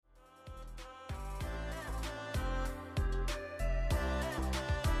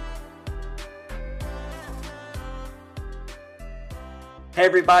Hey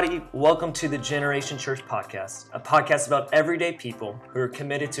everybody, welcome to the Generation Church Podcast, a podcast about everyday people who are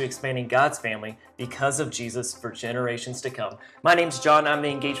committed to expanding God's family because of Jesus for generations to come. My name's John, I'm the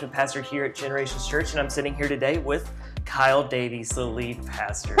engagement pastor here at Generations Church, and I'm sitting here today with Kyle Davies, the lead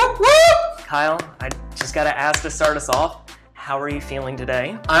pastor. Whoop, whoop! Kyle, I just got to ask to start us off, how are you feeling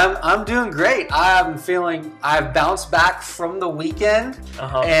today? I'm doing great. I've bounced back from the weekend,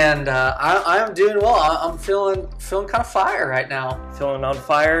 and I'm doing well. I'm feeling kind of fire right now. Feeling on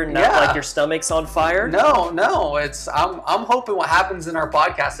fire? Not like your stomach's on fire? No. I'm hoping what happens in our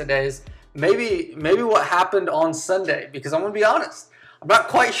podcast today is maybe what happened on Sunday, because I'm gonna be honest, I'm not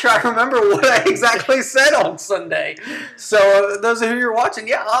quite sure I remember what I exactly said on Sunday. So those of you who are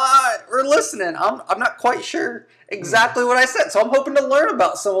watching, or listening, I'm not quite sure exactly what I said. So I'm hoping to learn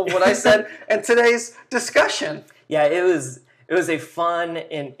about some of what I said in today's discussion. Yeah, it was a fun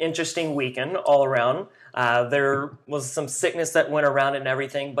and interesting weekend all around. There was some sickness that went around and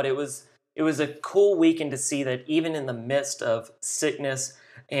everything, but it was a cool weekend to see that even in the midst of sickness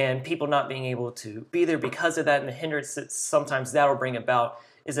and people not being able to be there because of that, and the hindrance that sometimes that will bring about,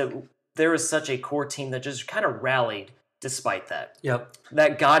 is that there was such a core team that just kind of rallied despite that. Yep.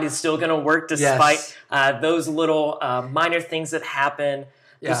 That God is still going to work despite those little minor things that happen.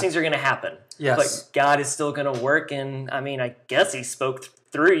 Those things are going to happen. Yes. But God is still going to work, and I guess He spoke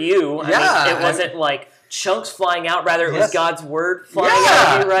through you. It wasn't like chunks flying out, rather it was God's word flying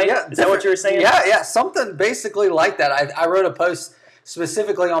out of you, right? Yeah, is that what you were saying? Yeah, something basically like that. I wrote a post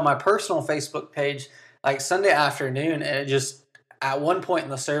specifically on my personal Facebook page like Sunday afternoon, and it just, at one point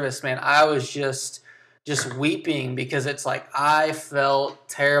in the service, man, I was just weeping, because it's like I felt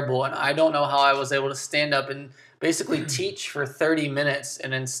terrible, and I don't know how I was able to stand up and basically teach for 30 minutes,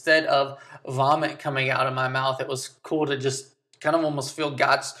 and instead of vomit coming out of my mouth, it was cool to just kind of almost feel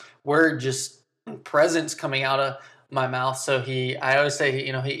God's word, just presence coming out of my mouth. So I always say,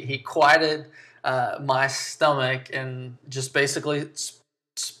 he quieted my stomach and just basically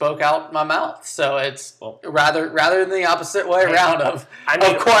spoke out my mouth. So it's rather than the opposite way around of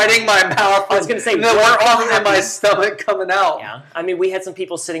quieting my mouth. I was going to say, and my stomach coming out. Yeah, we had some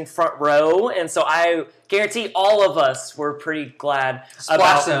people sitting front row, and so I guarantee all of us were pretty glad.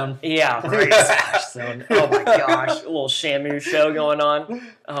 Splash Zone. Yeah, right. Splash Zone. Oh my gosh, a little Shamu show going on.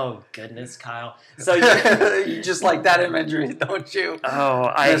 Oh goodness, Kyle. So you just like that imagery, don't you?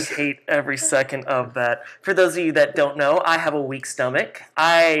 Oh, I hate every second of that. For those of you that don't know, I have a weak stomach.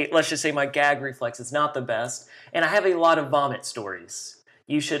 Let's just say my gag reflex is not the best, and I have a lot of vomit stories.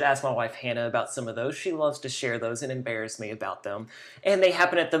 You should ask my wife, Hannah, about some of those. She loves to share those and embarrass me about them. And they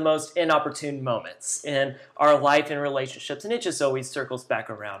happen at the most inopportune moments in our life and relationships, and it just always circles back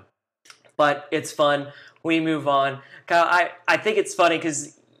around. But it's fun. We move on. Kyle, I think it's funny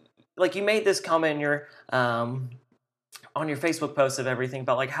because, like, you made this comment in your on your Facebook post of everything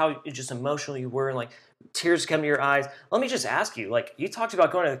about, like, how just emotional you were and, like, tears come to your eyes. Let me just ask you, like, you talked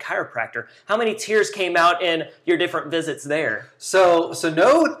about going to the chiropractor. How many tears came out in your different visits there? So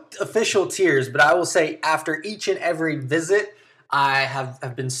no official tears, but I will say after each and every visit, I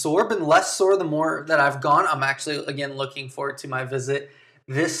have been sore, been less sore the more that I've gone. I'm actually, again, looking forward to my visit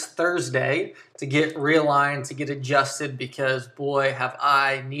this Thursday to get realigned, to get adjusted, because, boy, have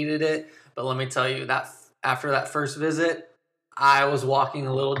I needed it. But let me tell you, that after that first visit, I was walking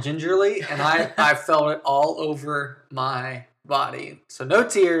a little gingerly, and I felt it all over my body. So no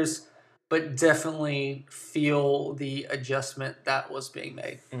tears, but definitely feel the adjustment that was being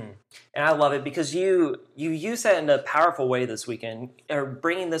made. And I love it because you use that in a powerful way this weekend, or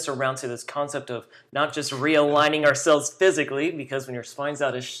bringing this around to this concept of not just realigning ourselves physically, because when your spine's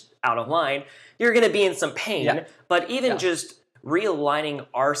out of line, you're going to be in some pain, but even just realigning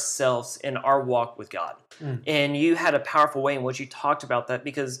ourselves in our walk with God. And you had a powerful way in which you talked about that,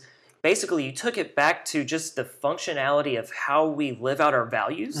 because basically you took it back to just the functionality of how we live out our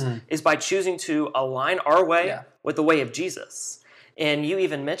values is by choosing to align our way with the way of Jesus. And you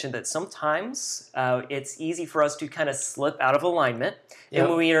even mentioned that sometimes it's easy for us to kind of slip out of alignment and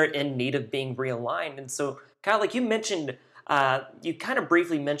when we are in need of being realigned. And so, Kyle, like you mentioned, you kind of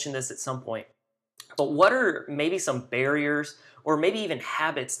briefly mentioned this at some point, but what are maybe some barriers or maybe even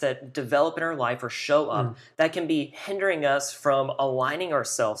habits that develop in our life or show up that can be hindering us from aligning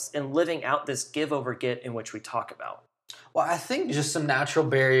ourselves and living out this give over get in which we talk about? Well, I think just some natural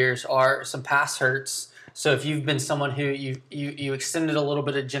barriers are some past hurts. So if you've been someone who you extended a little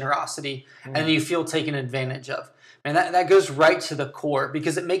bit of generosity and you feel taken advantage of, and that goes right to the core,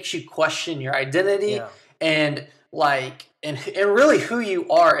 because it makes you question your identity and really who you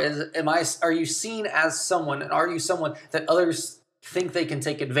are. Are you seen as someone, and are you someone that others think they can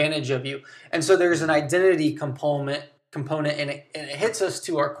take advantage of you? And so there's an identity component component, and it hits us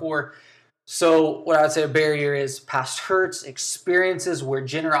to our core. So what I would say a barrier is past hurts, experiences where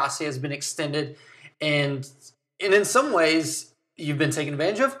generosity has been extended, and in some ways you've been taken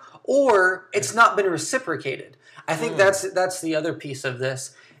advantage of, or it's not been reciprocated. I think that's the other piece of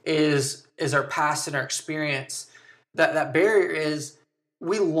this is our past and our experience. That barrier is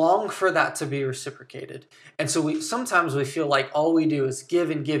we long for that to be reciprocated. And so sometimes we feel like all we do is give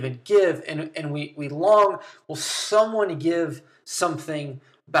and give and give, and we long, will someone give something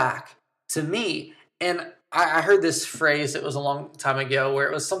back to me? And I heard this phrase, it was a long time ago, where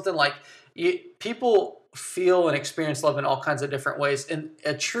it was something like, people feel and experience love in all kinds of different ways. And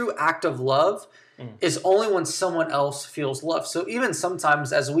a true act of love is only when someone else feels love. So even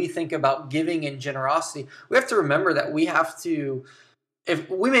sometimes as we think about giving and generosity, we have to remember that we have to, if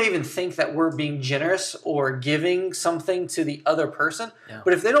we may even think that we're being generous or giving something to the other person,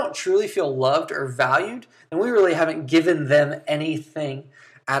 but if they don't truly feel loved or valued, then we really haven't given them anything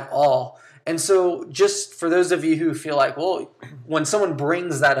at all. And so just for those of you who feel like, well, when someone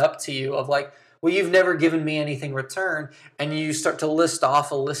brings that up to you of like, well, you've never given me anything in return, and you start to list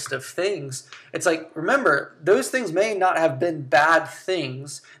off a list of things, it's like, remember, those things may not have been bad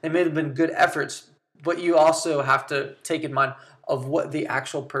things. They may have been good efforts, but you also have to take in mind of what the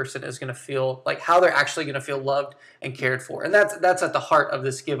actual person is going to feel, like how they're actually going to feel loved and cared for. And that's at the heart of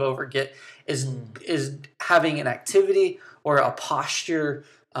this give over get, is having an activity or a posture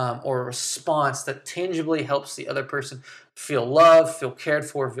or a response that tangibly helps the other person feel loved, feel cared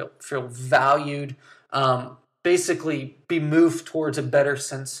for, feel valued, basically be moved towards a better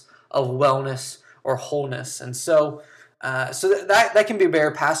sense of wellness or wholeness. And so that can be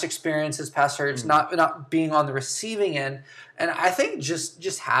bare past experiences, past hurts, not being on the receiving end. And I think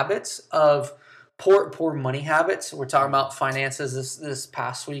just habits of poor money habits. We're talking about finances this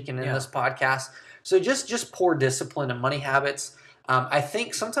past week and in this podcast. So just poor discipline and money habits. I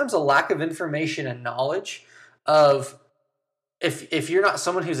think sometimes a lack of information and knowledge of, if you're not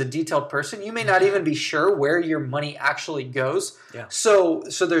someone who's a detailed person, you may not even be sure where your money actually goes. Yeah. So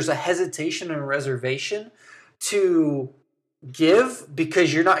there's a hesitation and reservation to give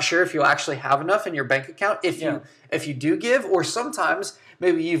because you're not sure if you'll actually have enough in your bank account if you do give, or sometimes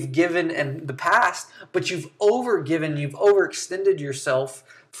maybe you've given in the past, but you've overextended yourself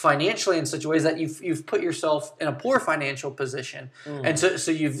financially in such ways that you've put yourself in a poor financial position. And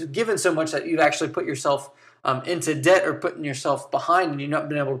so you've given so much that you've actually put yourself into debt or putting yourself behind, and you've not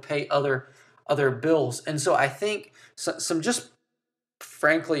been able to pay other bills. And so I think some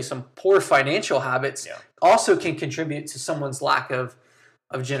poor financial habits also can contribute to someone's lack of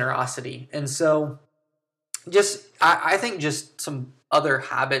generosity. And so I think just some other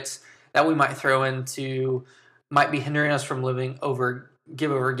habits that we might throw into might be hindering us from living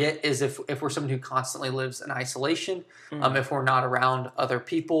give over get is if we're someone who constantly lives in isolation, if we're not around other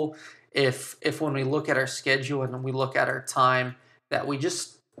people, if when we look at our schedule and we look at our time, that we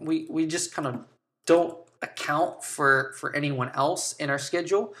just kind of don't account for anyone else in our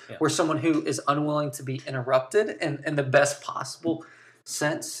schedule. We're someone who is unwilling to be interrupted in the best possible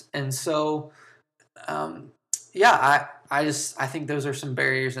sense. And so I think those are some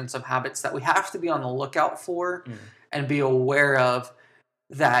barriers and some habits that we have to be on the lookout for and be aware of,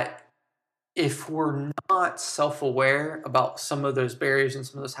 that if we're not self-aware about some of those barriers and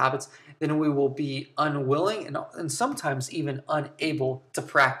some of those habits, then we will be unwilling and sometimes even unable to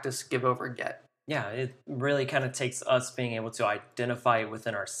practice give over get. Yeah, it really kind of takes us being able to identify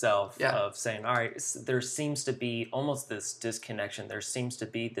within ourselves of saying, all right, there seems to be almost this disconnection. There seems to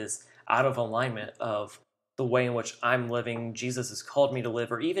be this out of alignment of the way in which I'm living, Jesus has called me to live,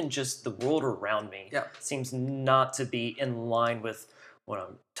 or even just the world around me seems not to be in line with what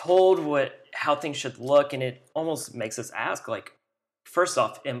I'm told, how things should look. And it almost makes us ask, like, first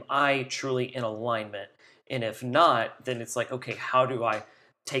off, am I truly in alignment? And if not, then it's like, okay, how do I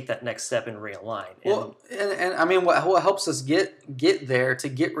take that next step and realign? And I mean, what helps us get there, to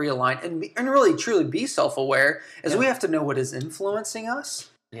get realigned and really truly be self-aware, is we have to know what is influencing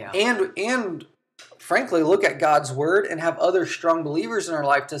us. Yeah. And frankly, look at God's word and have other strong believers in our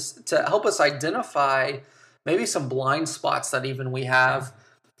life to help us identify maybe some blind spots that even we have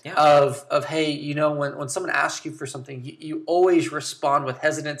of hey, when someone asks you for something, you always respond with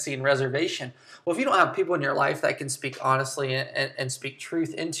hesitancy and reservation. Well, if you don't have people in your life that can speak honestly and speak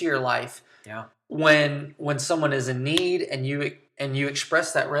truth into your life, when someone is in need and you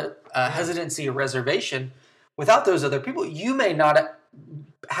express that hesitancy or reservation, without those other people, you may not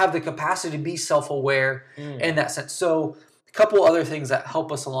have the capacity to be self-aware in that sense. So a couple other things that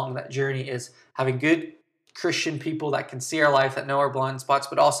help us along that journey is having good Christian people that can see our life, that know our blind spots,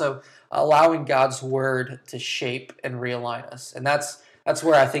 but also allowing God's word to shape and realign us. And that's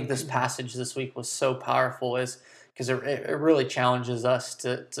where I think this passage this week was so powerful, is because it really challenges us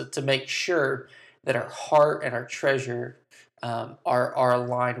to make sure that our heart and our treasure are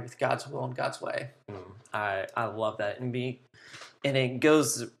aligned with God's will and God's way. I love that. And it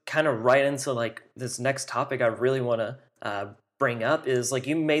goes kind of right into like this next topic I really want to bring up is like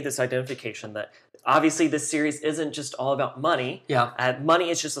you made this identification that obviously this series isn't just all about money. Yeah.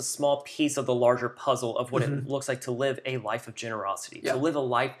 Money is just a small piece of the larger puzzle of what it looks like to live a life of generosity, to live a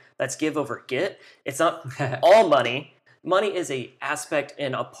life that's give over get. It's not all money. Money is a aspect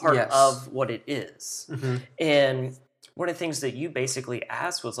and a part of what it is. And one of the things that you basically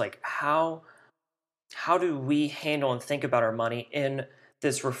asked was like, how do we handle and think about our money in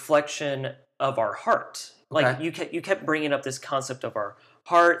this reflection of our heart? Like you kept bringing up this concept of our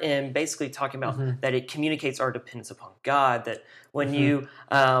heart and basically talking about that it communicates our dependence upon God, that when you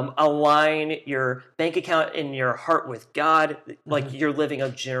align your bank account and your heart with God, like you're living a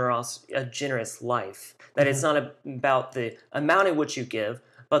generous life, that it's not about the amount in which you give,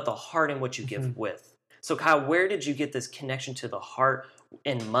 but the heart in which you give with. So Kyle, where did you get this connection to the heart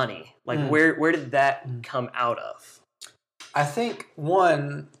and money? Like where did that come out of? I think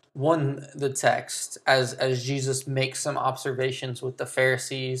one the text as Jesus makes some observations with the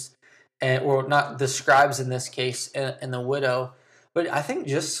Pharisees, or not the scribes in this case, and the widow, but I think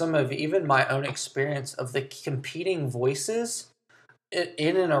just some of even my own experience of the competing voices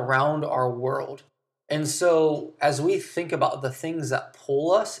in and around our world. And so as we think about the things that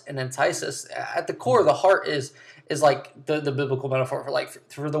pull us and entice us, at the core, the heart is like the biblical metaphor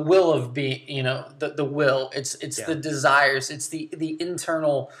for the will of being, the will. It's the desires. It's the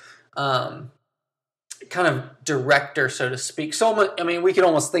internal kind of director, so to speak. So I mean, we can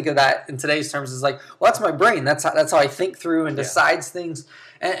almost think of that in today's terms as like, well, that's my brain. That's how I think through and decides things.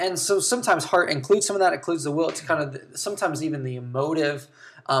 And so sometimes heart includes some of that. Includes the will. It's kind of sometimes even the emotive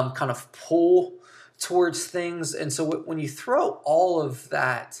kind of pull towards things. And so when you throw all of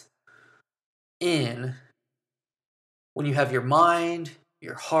that in, when you have your mind,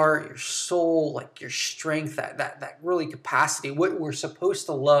 your heart, your soul, like your strength, that really capacity, what we're supposed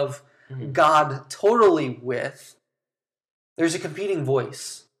to love God totally with, there's a competing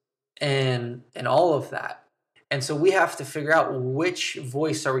voice and all of that. And so we have to figure out which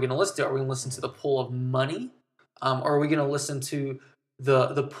voice are we going to listen to. Are we going to listen to the pull of money? Or are we going to listen to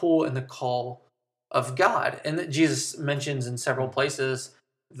the pull and the call of God? And that Jesus mentions in several places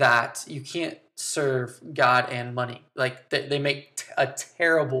that you can't serve God and money. Like they make a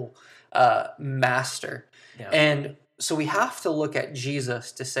terrible master. Yeah. And so we have to look at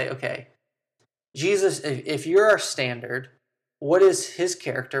Jesus to say, okay, Jesus, if you're our standard, what is his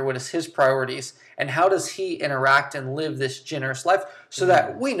character? What is his priorities? And how does he interact and live this generous life? So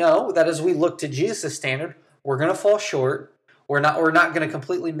that we know that as we look to Jesus' standard, we're going to fall short. We're not going to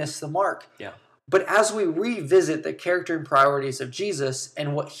completely miss the mark. Yeah. But as we revisit the character and priorities of Jesus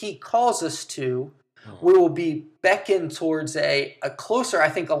and what he calls us to, we will be beckoned towards a closer, I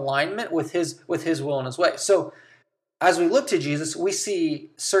think, alignment with his will and his way. So as we look to Jesus, we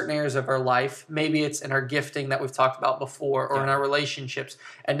see certain areas of our life. Maybe it's in our gifting that we've talked about before, or in our relationships.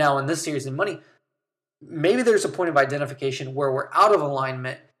 And now in this series in money, maybe there's a point of identification where we're out of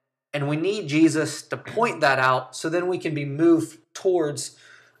alignment and we need Jesus to point that out so then we can be moved towards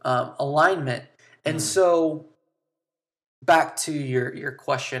alignment. And so back to your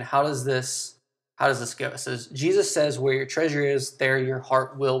question, how does this go? It says, Jesus says, where your treasure is, there your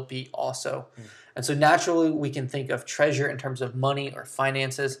heart will be also. And so naturally we can think of treasure in terms of money or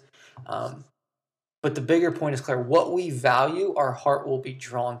finances. But the bigger point is clear. What we value, our heart will be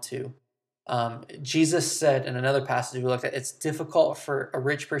drawn to. Jesus said in another passage we looked at, it's difficult for a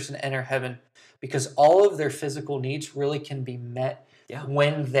rich person to enter heaven because all of their physical needs really can be met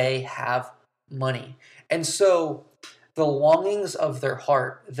when they have money. And so the longings of their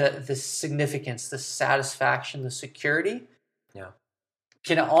heart, the significance, the satisfaction, the security,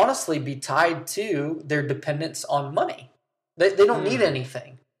 can honestly be tied to their dependence on money. They don't need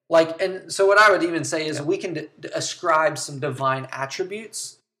anything. And so what I would even say is we can ascribe some divine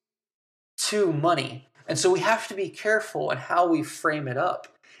attributes to money. And so we have to be careful in how we frame it up.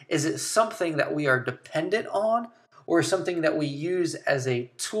 Is it something that we are dependent on, or something that we use as a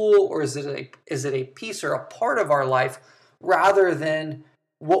tool, or is it a piece or a part of our life rather than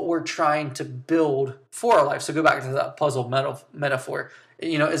what we're trying to build for our life? So go back to that puzzle metaphor.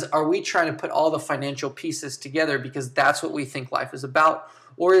 Are we trying to put all the financial pieces together because that's what we think life is about?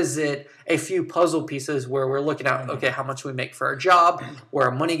 Or is it a few puzzle pieces where we're looking at, okay, how much we make for our job, where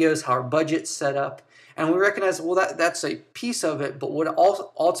our money goes, how our budget's set up, and we recognize, well, that's a piece of it, but what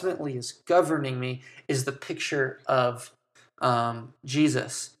ultimately is governing me is the picture of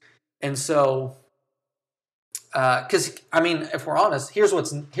Jesus. And so, because I mean, if we're honest, here's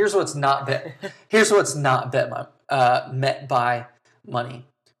what's not met by money: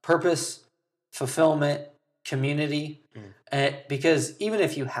 purpose, fulfillment, community. Because even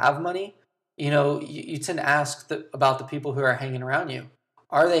if you have money, you tend to ask about the people who are hanging around you.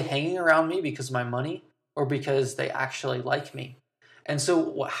 Are they hanging around me because of my money, or because they actually like me? And so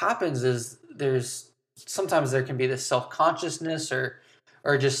what happens is sometimes there can be this self-consciousness or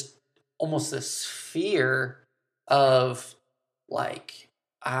just almost this fear of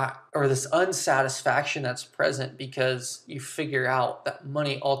or this unsatisfaction that's present because you figure out that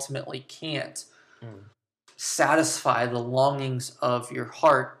money ultimately can't satisfy the longings of your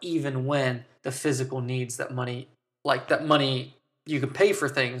heart, even when the physical needs that money you can pay for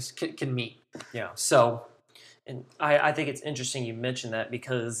things can meet. Yeah. So, and I think it's interesting you mentioned that,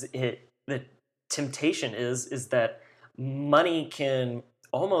 because the temptation is that money can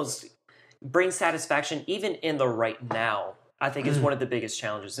almost bring satisfaction even in the right now. I think is one of the biggest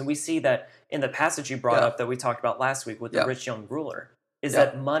challenges. And we see that in the passage you brought up that we talked about last week with the rich young ruler, is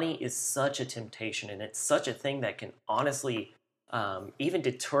that money is such a temptation, and it's such a thing that can honestly even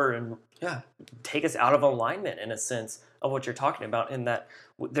deter and take us out of alignment, in a sense, of what you're talking about, in that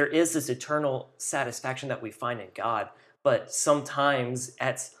there is this eternal satisfaction that we find in God, but sometimes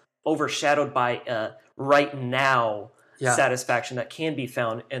it's overshadowed by right now satisfaction that can be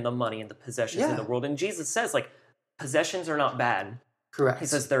found in the money and the possessions in the world. And Jesus says, possessions are not bad. Correct. He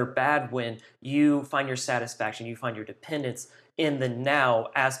says they're bad when you find your satisfaction, you find your dependence in the now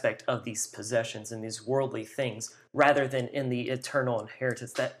aspect of these possessions and these worldly things, rather than in the eternal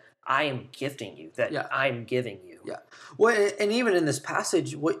inheritance that I am gifting you, that I'm giving you. Yeah. Well, and even in this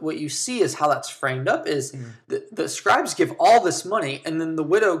passage, what you see is how that's framed up is the scribes give all this money, and then the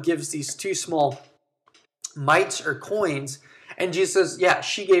widow gives these 2 small mites or coins, and Jesus says,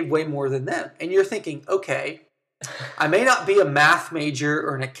 she gave way more than them. And you're thinking, okay, I may not be a math major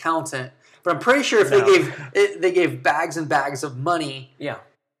or an accountant, but I'm pretty sure if they gave bags and bags of money,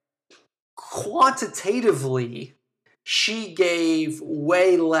 quantitatively, she gave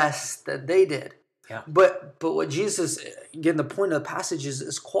way less than they did. Yeah. But what Jesus, again, the point of the passage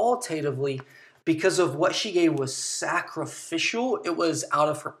is qualitatively, because of what she gave was sacrificial. It was out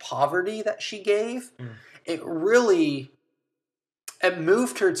of her poverty that she gave. It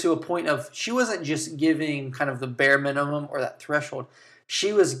moved her to a point of, she wasn't just giving kind of the bare minimum or that threshold.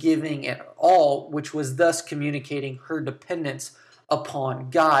 She was giving it all, which was thus communicating her dependence upon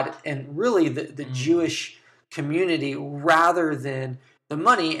God and really the Jewish community rather than the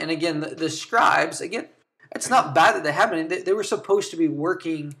money. And again, the scribes, again, it's not bad that they have money. They were supposed to be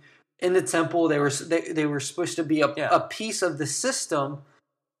working in the temple. They were supposed to be a piece of the system,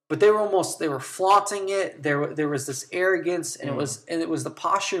 but they were flaunting it. There was this arrogance, and it was the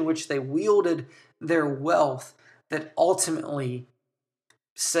posture in which they wielded their wealth that ultimately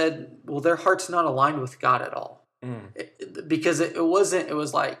said, well, their heart's not aligned with God at all. Because it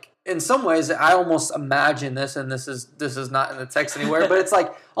was like, in some ways, I almost imagine this, and this is not in the text anywhere, but it's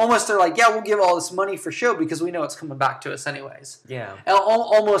like, almost they're like, we'll give all this money for show because we know it's coming back to us anyways. Yeah. And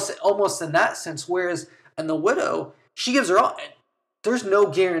almost in that sense, whereas in the widow, she gives her all. There's no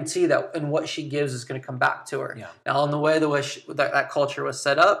guarantee that in what she gives is going to come back to her. Yeah. Now, in the way that culture was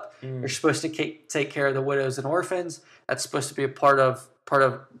set up, you're supposed to take care of the widows and orphans. That's supposed to be a part of part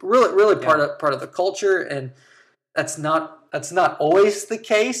of the culture, and that's not always the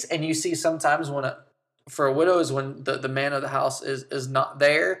case. And you see sometimes for a widow is when the man of the house is not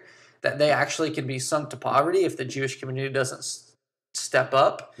there, that they actually can be sunk to poverty if the Jewish community doesn't step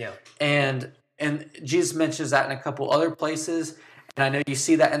up. Yeah. And Jesus mentions that in a couple other places. And I know you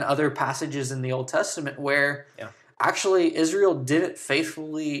see that in other passages in the Old Testament where actually Israel didn't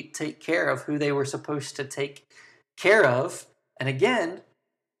faithfully take care of who they were supposed to take care of. And again,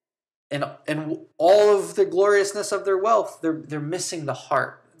 in all of the gloriousness of their wealth, they're missing the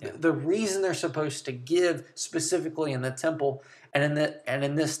heart. Yeah. The reason they're supposed to give specifically in the temple and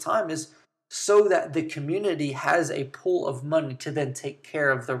in this time is so that the community has a pool of money to then take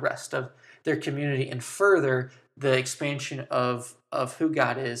care of the rest of their community and further the expansion of who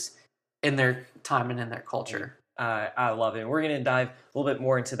God is in their time and in their culture. I love it. We're going to dive a little bit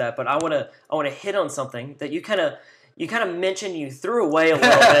more into that, but I want to hit on something that you kind of mentioned, you threw away a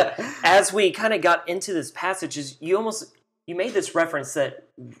little bit as we kind of got into this passage. Is you made this reference that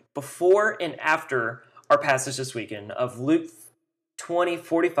before and after our passage this weekend of Luke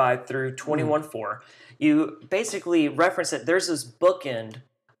 20:45 through 21:4, you basically reference that there's this bookend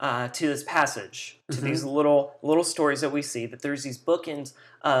to this passage, to these little stories that we see, that there's these bookends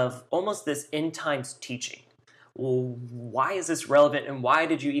of almost this end times teaching. Well, why is this relevant, and why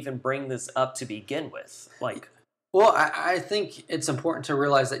did you even bring this up to begin with? Well, I think it's important to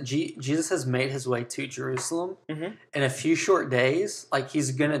realize that Jesus has made his way to Jerusalem in a few short days. Like,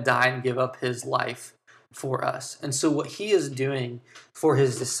 he's going to die and give up his life for us. And so what he is doing for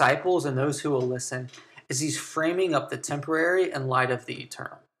his disciples and those who will listen is he's framing up the temporary in light of the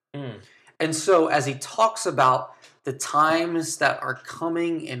eternal. And so as he talks about the times that are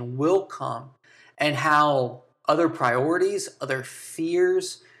coming and will come, and how other priorities, other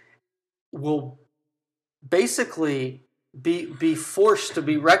fears will basically be forced to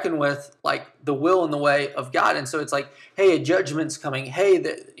be reckoned with, like the will and the way of God. And so it's like, hey, a judgment's coming. Hey,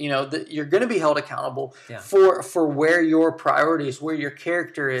 that you're going to be held accountable for where your priorities, where your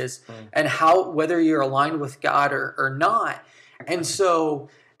character is, and how, whether you're aligned with God or not. And so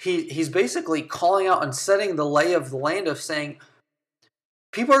he's basically calling out and setting the lay of the land of saying,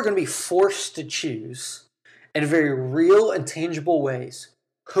 people are going to be forced to choose in very real and tangible ways.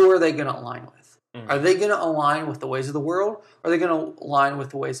 Who are they going to align with? Are they going to align with the ways of the world? Or are they going to align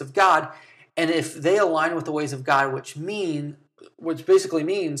with the ways of God? And if they align with the ways of God, which basically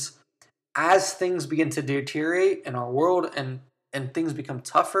means as things begin to deteriorate in our world and things become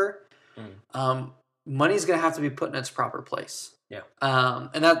tougher, money's going to have to be put in its proper place. Yeah.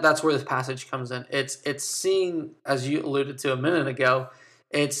 And that's where this passage comes in. It's seeing, as you alluded to a minute ago,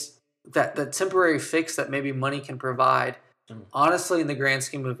 it's that the temporary fix that maybe money can provide. Honestly, in the grand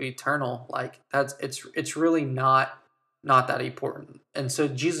scheme of eternal, like it's really not that important. And so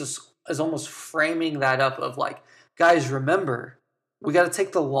Jesus is almost framing that up of like, guys, remember, we got to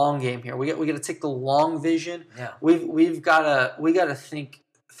take the long game here. We got to take the long vision. Yeah. We got to think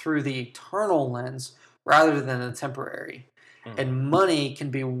through the eternal lens rather than the temporary. And money can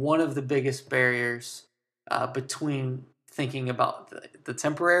be one of the biggest barriers between thinking about the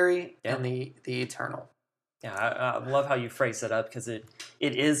temporary and the eternal. Yeah, I love how you phrase that up, because it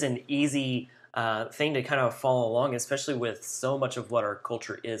is an easy thing to kind of follow along, especially with so much of what our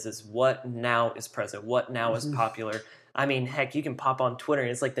culture is what now is present, what now is popular. I mean, heck, you can pop on Twitter and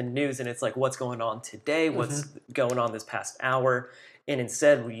it's like the news, and it's like what's going on today, what's going on this past hour. And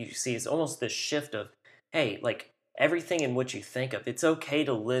instead what you see is almost this shift of, hey, like everything in which you think of, it's okay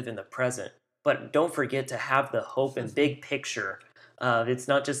to live in the present, but don't forget to have the hope and big picture. It's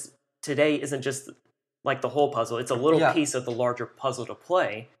not just, today isn't just like the whole puzzle. It's a little piece of the larger puzzle to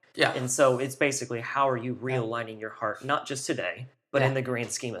play. Yeah. And so it's basically, how are you realigning your heart, not just today, but in the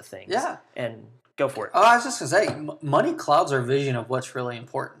grand scheme of things. Yeah. And go for it. Oh, I was just going to say, money clouds our vision of what's really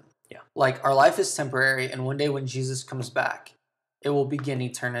important. Yeah. Like, our life is temporary, and one day when Jesus comes back, it will begin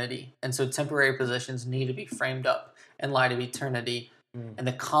eternity. And so temporary positions need to be framed up in light of eternity. And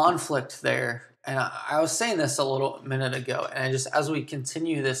the conflict there, and I was saying this a little minute ago, and as we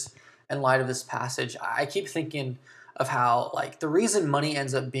continue this in light of this passage, I keep thinking of how, like, the reason money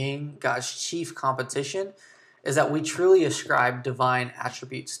ends up being God's chief competition is that we truly ascribe divine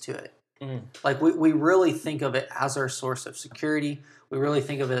attributes to it. Like, we really think of it as our source of security. We really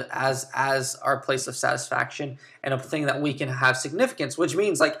think of it as our place of satisfaction and a thing that we can have significance, which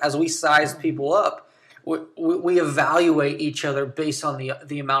means, like, as we size people up, we evaluate each other based on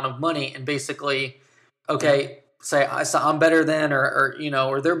the amount of money, and basically, okay, say I'm better than,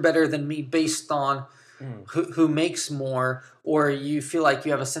 or they're better than me based on who makes more, or you feel like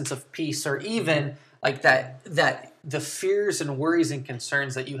you have a sense of peace, or even like that the fears and worries and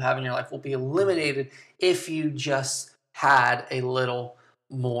concerns that you have in your life will be eliminated if you just had a little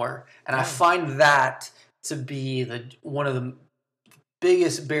more. And I find that to be one of the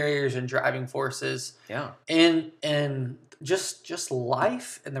biggest barriers and driving forces in just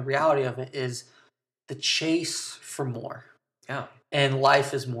life, and the reality of it is the chase for more. Yeah. And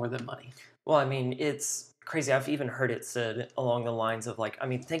life is more than money. Well, I mean, it's crazy. I've even heard it said along the lines of, like, I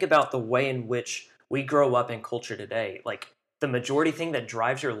mean, think about the way in which we grow up in culture today. Like, the majority thing that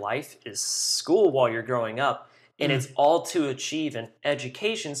drives your life is school while you're growing up. And it's all to achieve an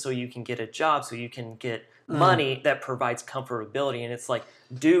education so you can get a job, so you can get money that provides comfortability. And it's like,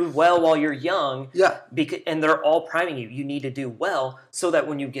 do well while you're young. Yeah. And they're all priming you. You need to do well so that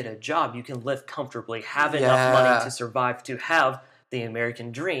when you get a job, you can live comfortably, have enough money to survive, to have the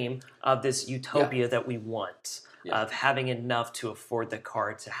American dream of this utopia that we want, of having enough to afford the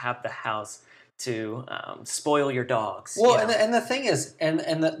car, to have the house, to spoil your dogs. Well, and the thing is, and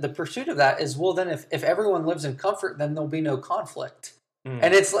the pursuit of that is, well, then if everyone lives in comfort, then there'll be no conflict.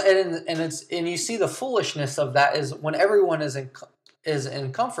 And you see the foolishness of that is when everyone is in is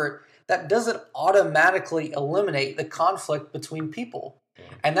in comfort, that doesn't automatically eliminate the conflict between people.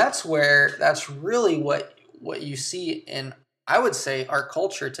 And that's really what you see in, I would say, our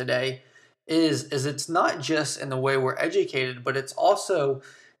culture today is it's not just in the way we're educated, but it's also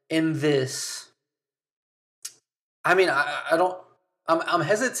in this. I mean, I don't. I'm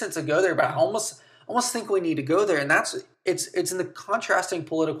hesitant to go there, but I almost think we need to go there, and it's in the contrasting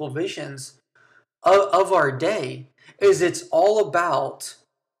political visions of our day. It's all about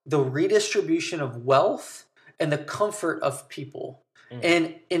the redistribution of wealth and the comfort of people,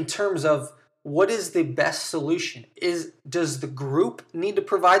 and in terms of what is the best solution? Does the group need to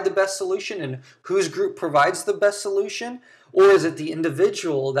provide the best solution, and whose group provides the best solution? Or is it the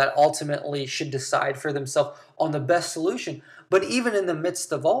individual that ultimately should decide for themselves on the best solution? But even in the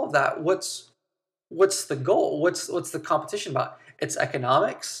midst of all of that, what's the goal? What's the competition about? It's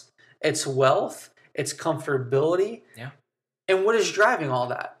economics, it's wealth, it's comfortability. Yeah. And what is driving all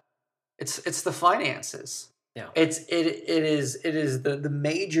that? It's the finances. Yeah. It is the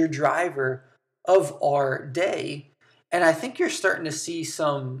major driver of our day. And I think you're starting to see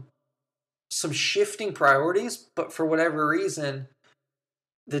some shifting priorities, but for whatever reason,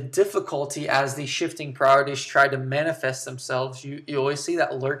 the difficulty as these shifting priorities try to manifest themselves, you always see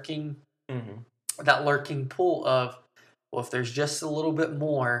that lurking pull of, well, if there's just a little bit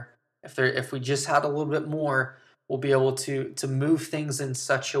more, if we just had a little bit more, we'll be able to move things in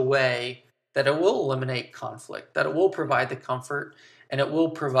such a way that it will eliminate conflict, that it will provide the comfort, and it will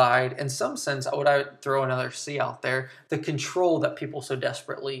provide, in some sense, I would throw another C out there, the control that people so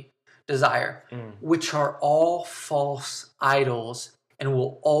desperately desire, which are all false idols and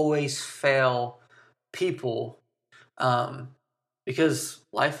will always fail people, because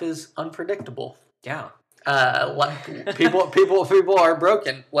life is unpredictable. Yeah. People are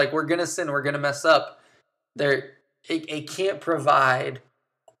broken. Like, we're gonna sin, we're gonna mess up. It can't provide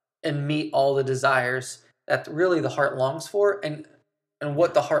and meet all the desires that really the heart longs for, and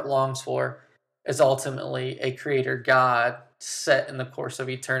what the heart longs for is ultimately a creator God set in the course of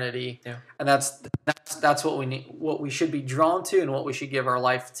eternity. Yeah. And that's what we need, what we should be drawn to, and what we should give our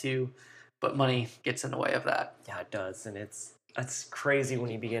life to. But money gets in the way of that. Yeah, it does, and it's crazy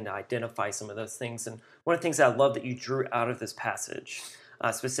when you begin to identify some of those things. And one of the things I love that you drew out of this passage,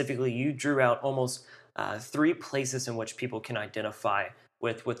 specifically, you drew out almost 3 places in which people can identify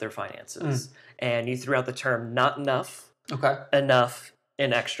with their finances, and you threw out the term "not enough," enough,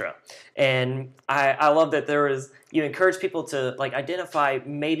 and extra. And I love that you encourage people to like identify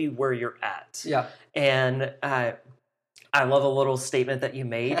maybe where you're at. Yeah. And I love a little statement that you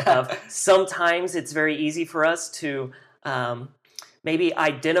made of sometimes it's very easy for us to maybe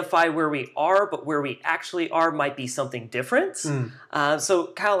identify where we are, but where we actually are might be something different.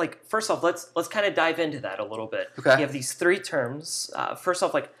 So Kyle, like, first off, let's kind of dive into that a little bit. Okay. You have these 3 terms. First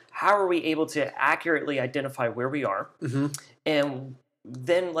off, like, how are we able to accurately identify where we are? And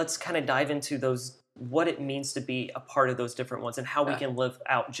then let's kind of dive into what it means to be a part of those different ones, and how we can live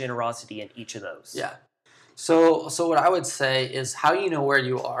out generosity in each of those. Yeah. So what I would say is, how you know where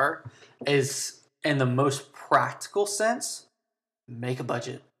you are is, in the most practical sense, make a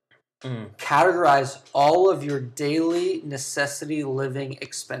budget. Categorize all of your daily necessity living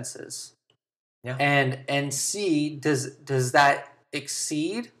expenses. Yeah. And see, does that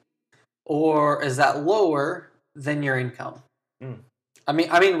exceed, or is that lower than your income? I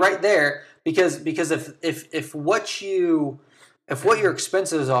mean right there, because if what your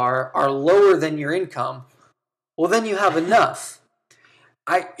expenses are lower than your income, well, then you have enough.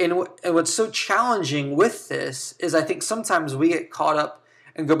 And what's so challenging with this is, I think sometimes we get caught up,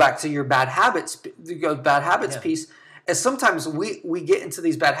 and go back to your bad habits piece, is sometimes we get into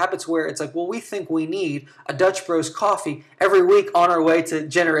these bad habits where it's like, well, we think we need a Dutch Bros coffee every week on our way to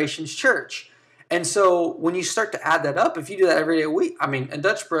Generations Church. And so when you start to add that up, if you do that every day a week, I mean, and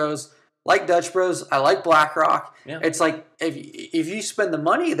Dutch Bros, I like BlackRock. Yeah. It's like, if you spend the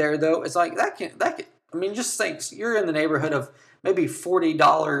money there, though, it's like that can I mean, just think, you're in the neighborhood of maybe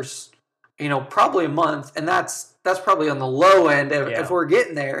 $40, probably a month, and that's probably on the low end if we're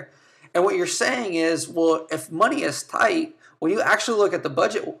getting there. And what you're saying is, well, if money is tight, when you actually look at the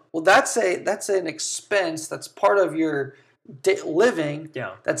budget, well, that's an expense that's part of your living.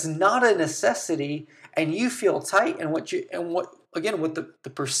 Yeah. That's not a necessity, and you feel tight. And what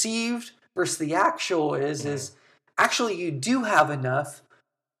the perceived versus the actual is actually you do have enough.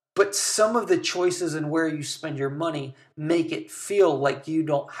 But some of the choices and where you spend your money make it feel like you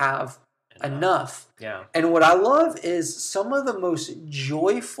don't have enough. Yeah. And what I love is, some of the most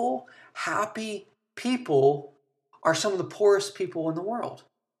joyful, happy people are some of the poorest people in the world.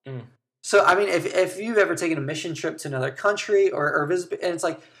 So, I mean, if you've ever taken a mission trip to another country or visit, and it's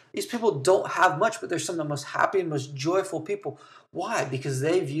like these people don't have much, but they're some of the most happy and most joyful people. Why? Because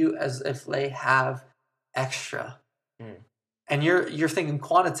they view as if they have extra. Mm. And you're thinking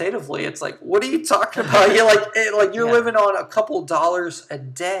quantitatively, it's like, what are you talking about? You're living on a couple dollars a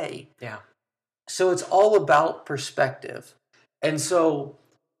day. Yeah. So it's all about perspective. And so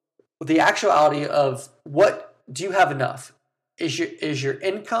the actuality of what do you have enough? Is your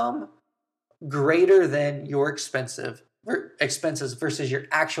income greater than your expenses versus your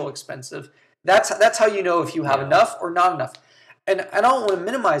actual expensive? That's how you know if you have enough or not enough. And I don't want to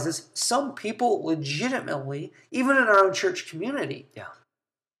minimize this. Some people legitimately, even in our own church community,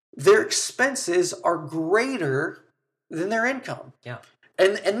 their expenses are greater than their income. Yeah.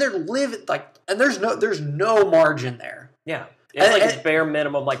 And they're living and there's no margin there. Yeah. It's bare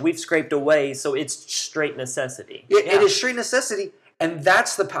minimum. Like we've scraped away, so it's straight necessity. It is straight necessity. And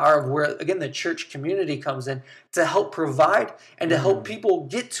that's the power of where, again, the church community comes in to help provide and to help people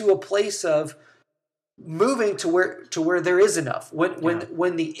get to a place of moving to where there is enough.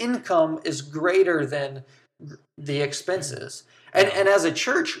 When the income is greater than the expenses. And as a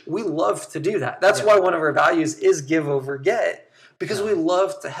church, we love to do that. That's why one of our values is give over get. Because we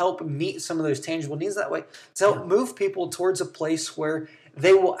love to help meet some of those tangible needs that way, to help move people towards a place where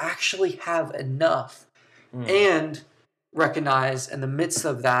they will actually have enough and recognize in the midst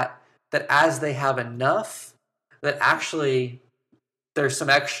of that as they have enough, that actually there's some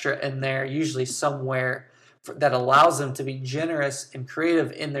extra in there, usually somewhere, that allows them to be generous and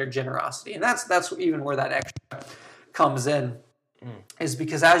creative in their generosity. And that's even where that extra comes in, is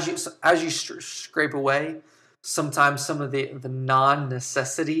because as you scrape away, sometimes some of the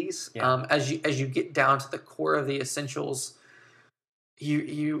non-necessities, as you get down to the core of the essentials,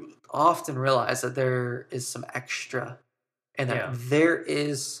 you often realize that there is some extra and that there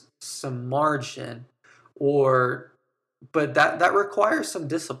is some margin, but that requires some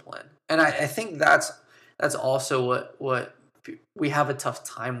discipline. And I think that's also what we have a tough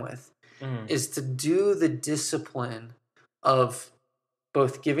time with, is to do the discipline of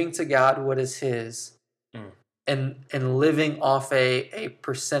both giving to God what is His, and living off a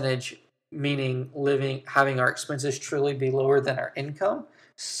percentage, meaning having our expenses truly be lower than our income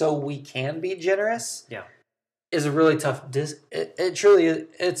so we can be generous, is a really tough, it truly is,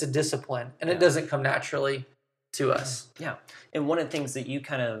 it's a discipline, and it doesn't come naturally to us. Yeah. And one of the things that you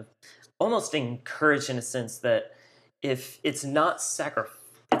kind of almost encourage in a sense, that if it's not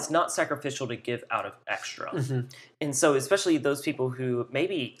sacrificial to give out of extra. And so especially those people who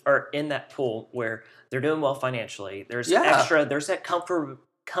maybe are in that pool where they're doing well financially, there's extra, there's that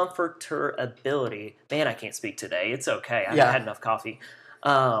comforter ability. Man, I can't speak today. It's okay. I haven't had enough coffee.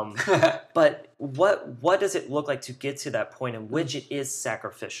 But what does it look like to get to that point in which it is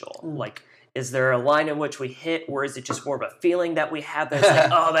sacrificial? Like, is there a line in which we hit, or is it just more of a feeling that we have that's like,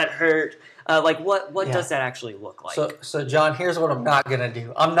 oh, that hurt? What does that actually look like? So John, here's what I'm not gonna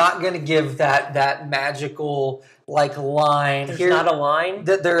do. I'm not gonna give that magical line. There's not a line?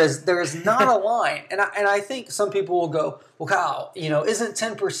 There is not a line. And I think some people will go, well, Kyle, isn't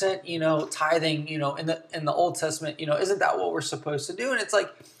 10%, tithing, in the Old Testament, isn't that what we're supposed to do? And it's like,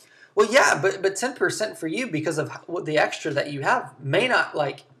 well, yeah, but 10% for you, because of what the extra that you have, may not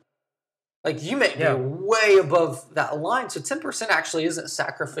you may be way above that line. So 10% actually isn't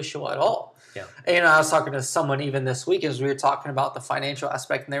sacrificial at all. Yeah. And I was talking to someone even this week as we were talking about the financial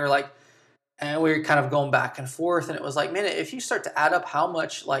aspect, and they were like, and we were kind of going back and forth, and it was like, man, if you start to add up how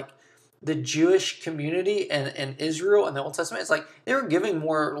much the Jewish community in Israel in the Old Testament, it's like they were giving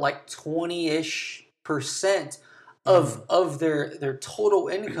more 20-ish% of their total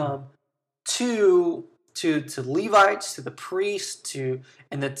income to Levites, to the priests,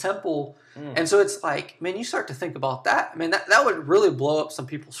 in the temple. And so it's like, man, you start to think about that. I mean, that would really blow up some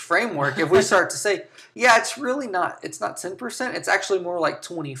people's framework if we start to say, yeah, it's not 10%. It's actually more like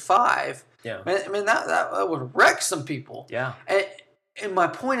 25. Yeah. I mean, that would wreck some people. Yeah. And my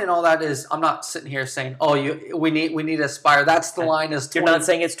point in all that is, I'm not sitting here saying, oh, we need to aspire. That's the line is 20. You're not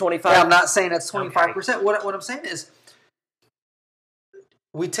saying it's 25? Yeah, I'm not saying it's 25%. Okay. What I'm saying is,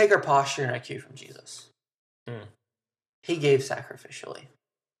 we take our posture and our cue from Jesus. He gave sacrificially.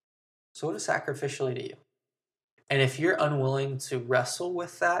 So what is sacrificially to you? And if you're unwilling to wrestle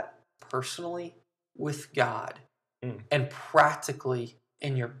with that personally with God and practically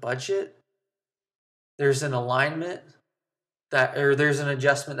in your budget, there's an alignment there's an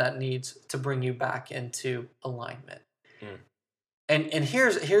adjustment that needs to bring you back into alignment. And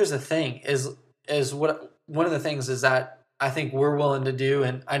here's the thing is what one of the things is that I think we're willing to do,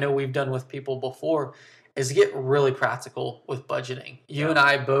 and I know we've done with people before, is get really practical with budgeting. You and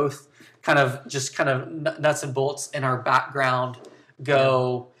I both kind of nuts and bolts in our background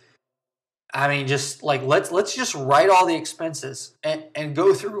go. I mean, just like let's just write all the expenses and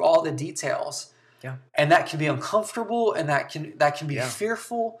go through all the details. Yeah. And that can be uncomfortable, and that can be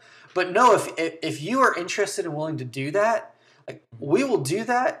fearful. But no, if you are interested and willing to do that, like we will do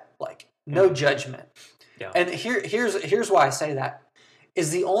that, like no judgment. Yeah. And here's why I say that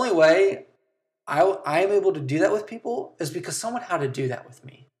is the only way I am able to do that with people is because someone had to do that with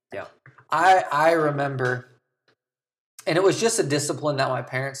me. Yeah. I remember, and it was just a discipline that my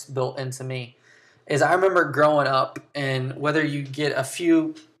parents built into me, is I remember growing up, and whether you get a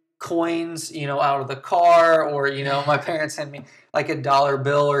few coins, out of the car, or, my parents sent me like a dollar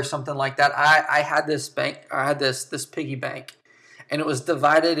bill or something like that. I had this this piggy bank, and it was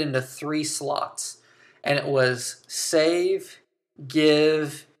divided into 3 slots, and it was save,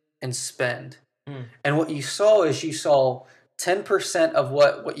 give, and spend. And what you saw is 10% of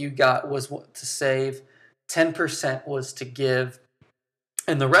what you got was to save, 10% was to give,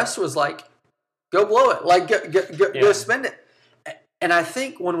 and the rest was like, go blow it, like go spend it. And I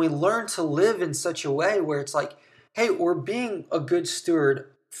think when we learn to live in such a way where it's like, hey, we're being a good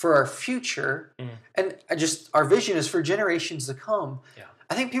steward for our future, and just our vision is for generations to come. Yeah.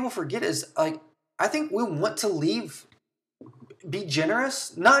 I think people forget is like, I think we want to be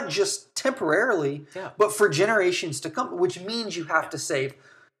generous, not just temporarily, but for generations to come, which means you have to save.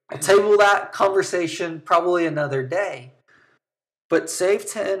 I'll table that conversation probably another day. But save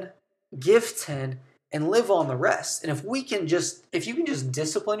 10, give 10, and live on the rest. And if you can just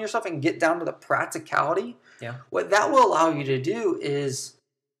discipline yourself and get down to the practicality, what that will allow you to do is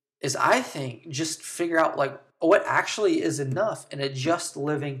I think just figure out like what actually is enough and adjust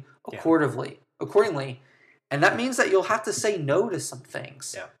living accordingly. And that means that you'll have to say no to some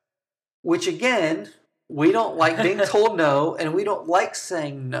things. Yeah. Which again, we don't like being told no, and we don't like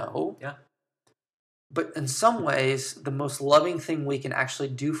saying no. Yeah. But in some ways, the most loving thing we can actually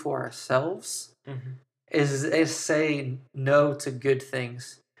do for ourselves is say no to good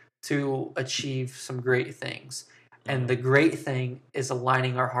things to achieve some great things. And the great thing is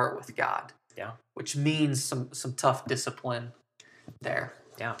aligning our heart with God. Yeah. Which means some tough discipline there.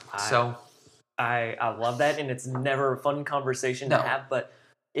 Yeah. I love that, and it's never a fun conversation to have, but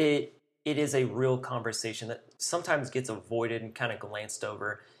it is a real conversation that sometimes gets avoided and kind of glanced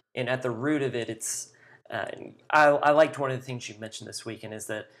over. And at the root of it, it's I liked one of the things you mentioned this weekend is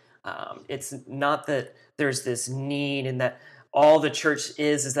that it's not that there's this need and that all the church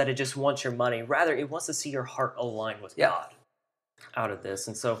is that it just wants your money. Rather, it wants to see your heart aligned with God out of this.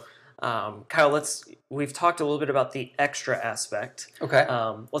 And so, Kyle, we've talked a little bit about the extra aspect. Okay.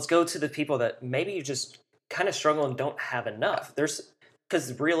 Let's go to the people that maybe you just kind of struggle and don't have enough.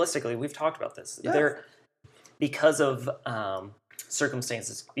 Because realistically, we've talked about this. Yeah. They're because of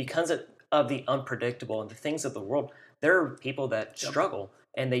circumstances, because of the unpredictable and the things of the world. There are people that struggle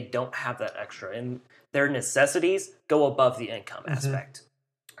and they don't have that extra, and their necessities go above the income aspect.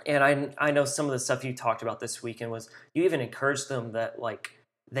 And I know some of the stuff you talked about this weekend was you even encouraged them that like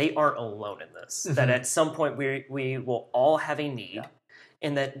they aren't alone in this. That at some point we will all have a need,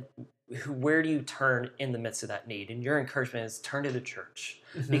 and that where do you turn in the midst of that need? And your encouragement is turn to the church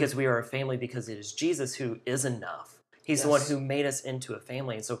because we are a family, because it is Jesus who is enough. He's the one who made us into a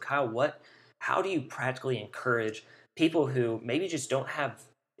family. And so, Kyle, how do you practically encourage people who maybe just don't have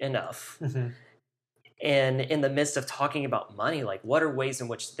enough? And in the midst of talking about money, like what are ways in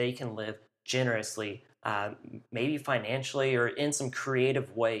which they can live generously, maybe financially or in some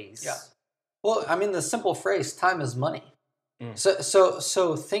creative ways? Yeah. Well, I mean, the simple phrase, time is money.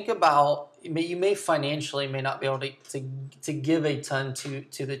 So think about, you may financially may not be able to give a ton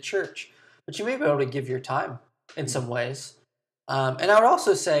to the church, but you may be able to give your time in some ways. And I would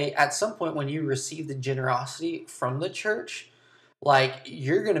also say at some point when you receive the generosity from the church, like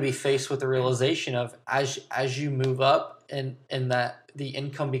you're going to be faced with the realization of as you move up and that the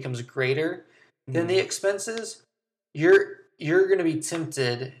income becomes greater than the expenses, you're going to be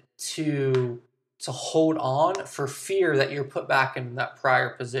tempted to hold on for fear that you're put back in that prior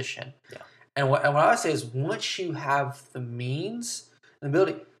position. Yeah. And what I would say is once you have the means, the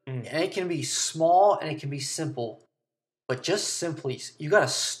ability, and it can be small and it can be simple, but just simply, you got to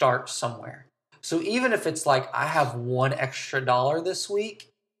start somewhere. So even if it's like, I have $1 extra this week,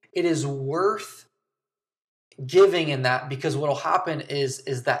 it is worth giving in that, because what will happen is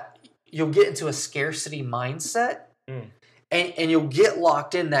that you'll get into a scarcity mindset. And you'll get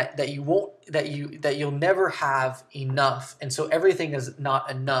locked in that you'll never have enough, and so everything is not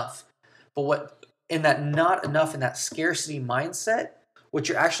enough. But what in that not enough, in that scarcity mindset, what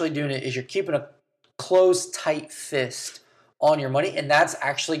you're actually doing is you're keeping a closed, tight fist on your money, and that's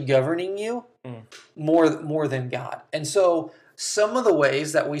actually governing you more than God. And so some of the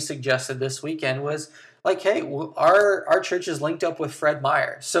ways that we suggested this weekend was like, hey, our church is linked up with Fred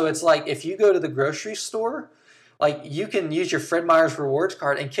Meyer. So it's like if you go to the grocery store, like you can use your Fred Meyer's rewards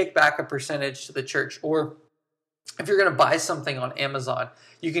card and kick back a percentage to the church. Or if you're going to buy something on Amazon,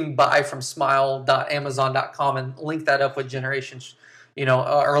 you can buy from smile.amazon.com and link that up with Generations,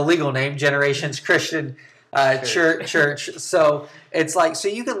 our legal name, Generations Christian Church. So it's like, so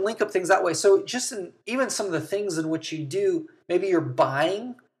you can link up things that way. So just even some of the things in which you do, maybe you're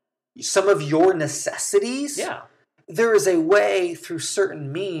buying some of your necessities. Yeah. There is a way through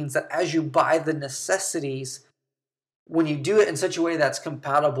certain means that as you buy the necessities, when you do it in such a way that's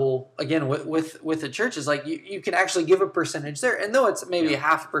compatible, again, with the church, is like you can actually give a percentage there. And though it's maybe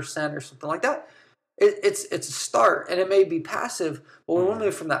 0.5% or something like that, it's a start, and it may be passive, but we're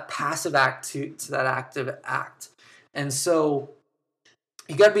moving from that passive act to that active act. And so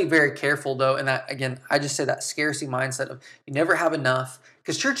you got to be very careful, though. And that, again, I just say that scarcity mindset of you never have enough,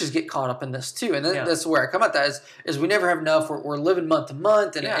 because churches get caught up in this too. And then that's where I come at that is we never have enough. We're living month to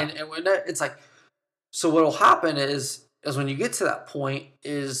month, and it's like, so what will happen is when you get to that point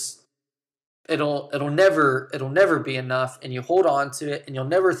is it'll never be enough, and you hold on to it, and you'll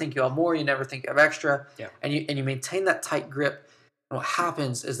never think you have more, you never think you have extra, and you maintain that tight grip. And what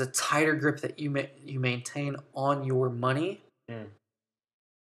happens is the tighter grip that you maintain on your money,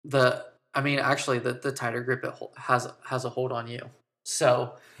 the tighter grip it has a hold on you.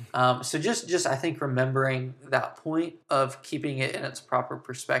 So just I think remembering that point of keeping it in its proper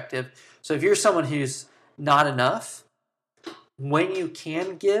perspective. So if you're someone who's not enough, when you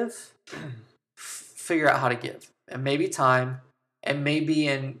can give, figure out how to give, and maybe time, and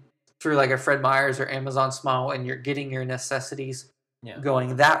maybe through like a Fred Meyer's or Amazon Smile, and you're getting your necessities,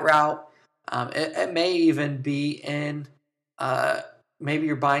 going that route. It may even be in maybe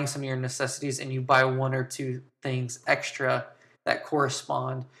you're buying some of your necessities, and you buy one or two things extra that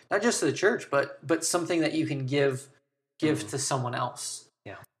correspond not just to the church, but something that you can give to someone else.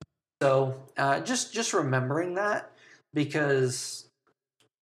 Yeah. So just remembering that, because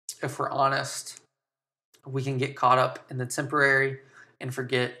if we're honest, we can get caught up in the temporary and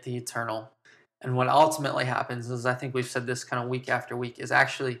forget the eternal. And what ultimately happens is, I think we've said this kind of week after week, is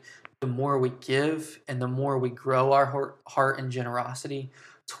actually the more we give and the more we grow our heart and generosity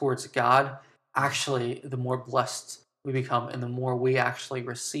towards God, actually the more blessed we become, and the more we actually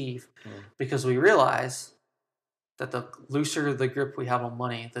receive, because we realize that the looser the grip we have on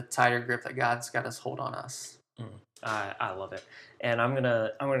money, the tighter grip that God's got us hold on us. I love it. And I'm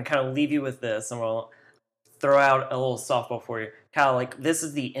gonna kind of leave you with this, and we'll throw out a little softball for you. Kyle, like, this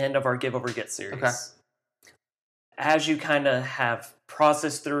is the end of our Give Over Get series. Okay. As you kind of have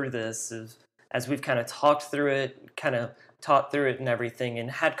processed through this, as we've kind of talked through it, kind of taught through it and everything,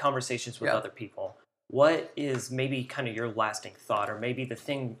 and had conversations with other people, what is maybe kind of your lasting thought, or maybe the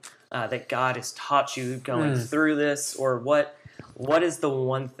thing that God has taught you going through this, or what is the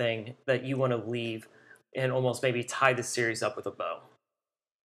one thing that you want to leave and almost maybe tie the series up with a bow?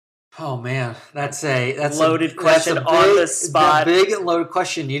 Oh man, that's a loaded question on the spot. Big and loaded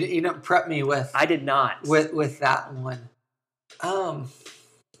question. You didn't prep me with. I did not with that one.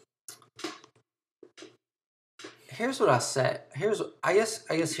 Here's what I'll say. I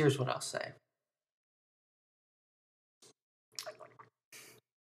guess here's what I'll say.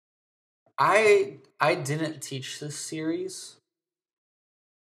 I didn't teach this series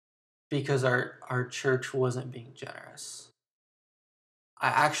because our church wasn't being generous. I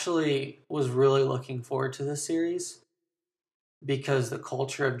actually was really looking forward to this series because the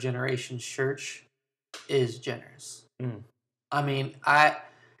culture of Generations Church is generous. I mean,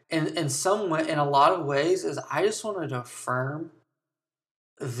 in a lot of ways, is I just wanted to affirm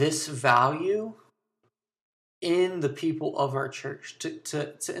this value in the people of our church,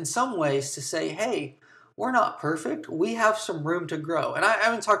 to in some ways to say, hey, we're not perfect. We have some room to grow. And I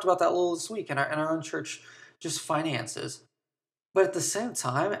haven't talked about that a little this week in our own church, just finances. But at the same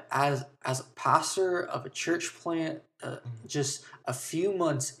time, as a pastor of a church plant, just a few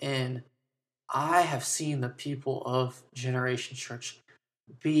months in, I have seen the people of Generation Church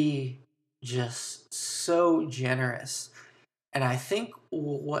be just so generous. And I think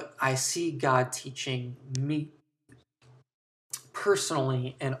what I see God teaching me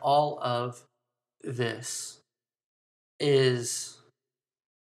personally in all of this is,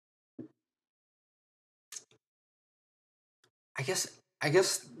 I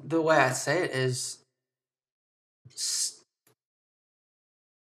guess the way I say it is,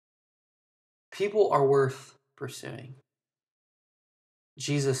 people are worth pursuing.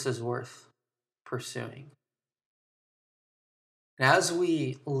 Jesus is worth pursuing. And as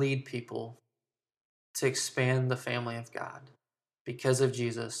we lead people to expand the family of God because of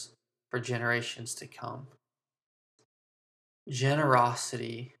Jesus for generations to come,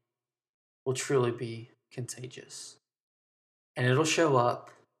 generosity will truly be contagious. And it'll show up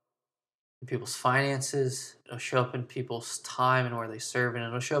in people's finances, it'll show up in people's time and where they serve, and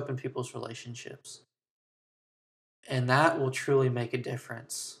it'll show up in people's relationships. And that will truly make a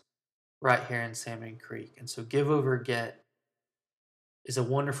difference right here in Salmon Creek. And so give over, get is a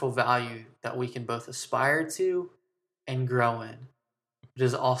wonderful value that we can both aspire to and grow in. It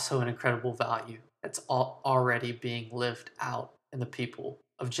is also an incredible value that's already being lived out in the people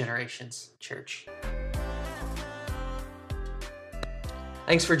of Generations Church.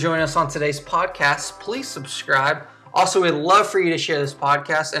 Thanks for joining us on today's podcast. Please subscribe. Also, we'd love for you to share this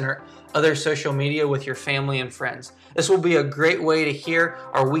podcast and our other social media with your family and friends. This will be a great way to hear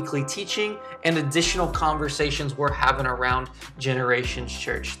our weekly teaching and additional conversations we're having around Generations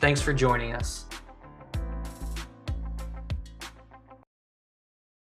Church. Thanks for joining us.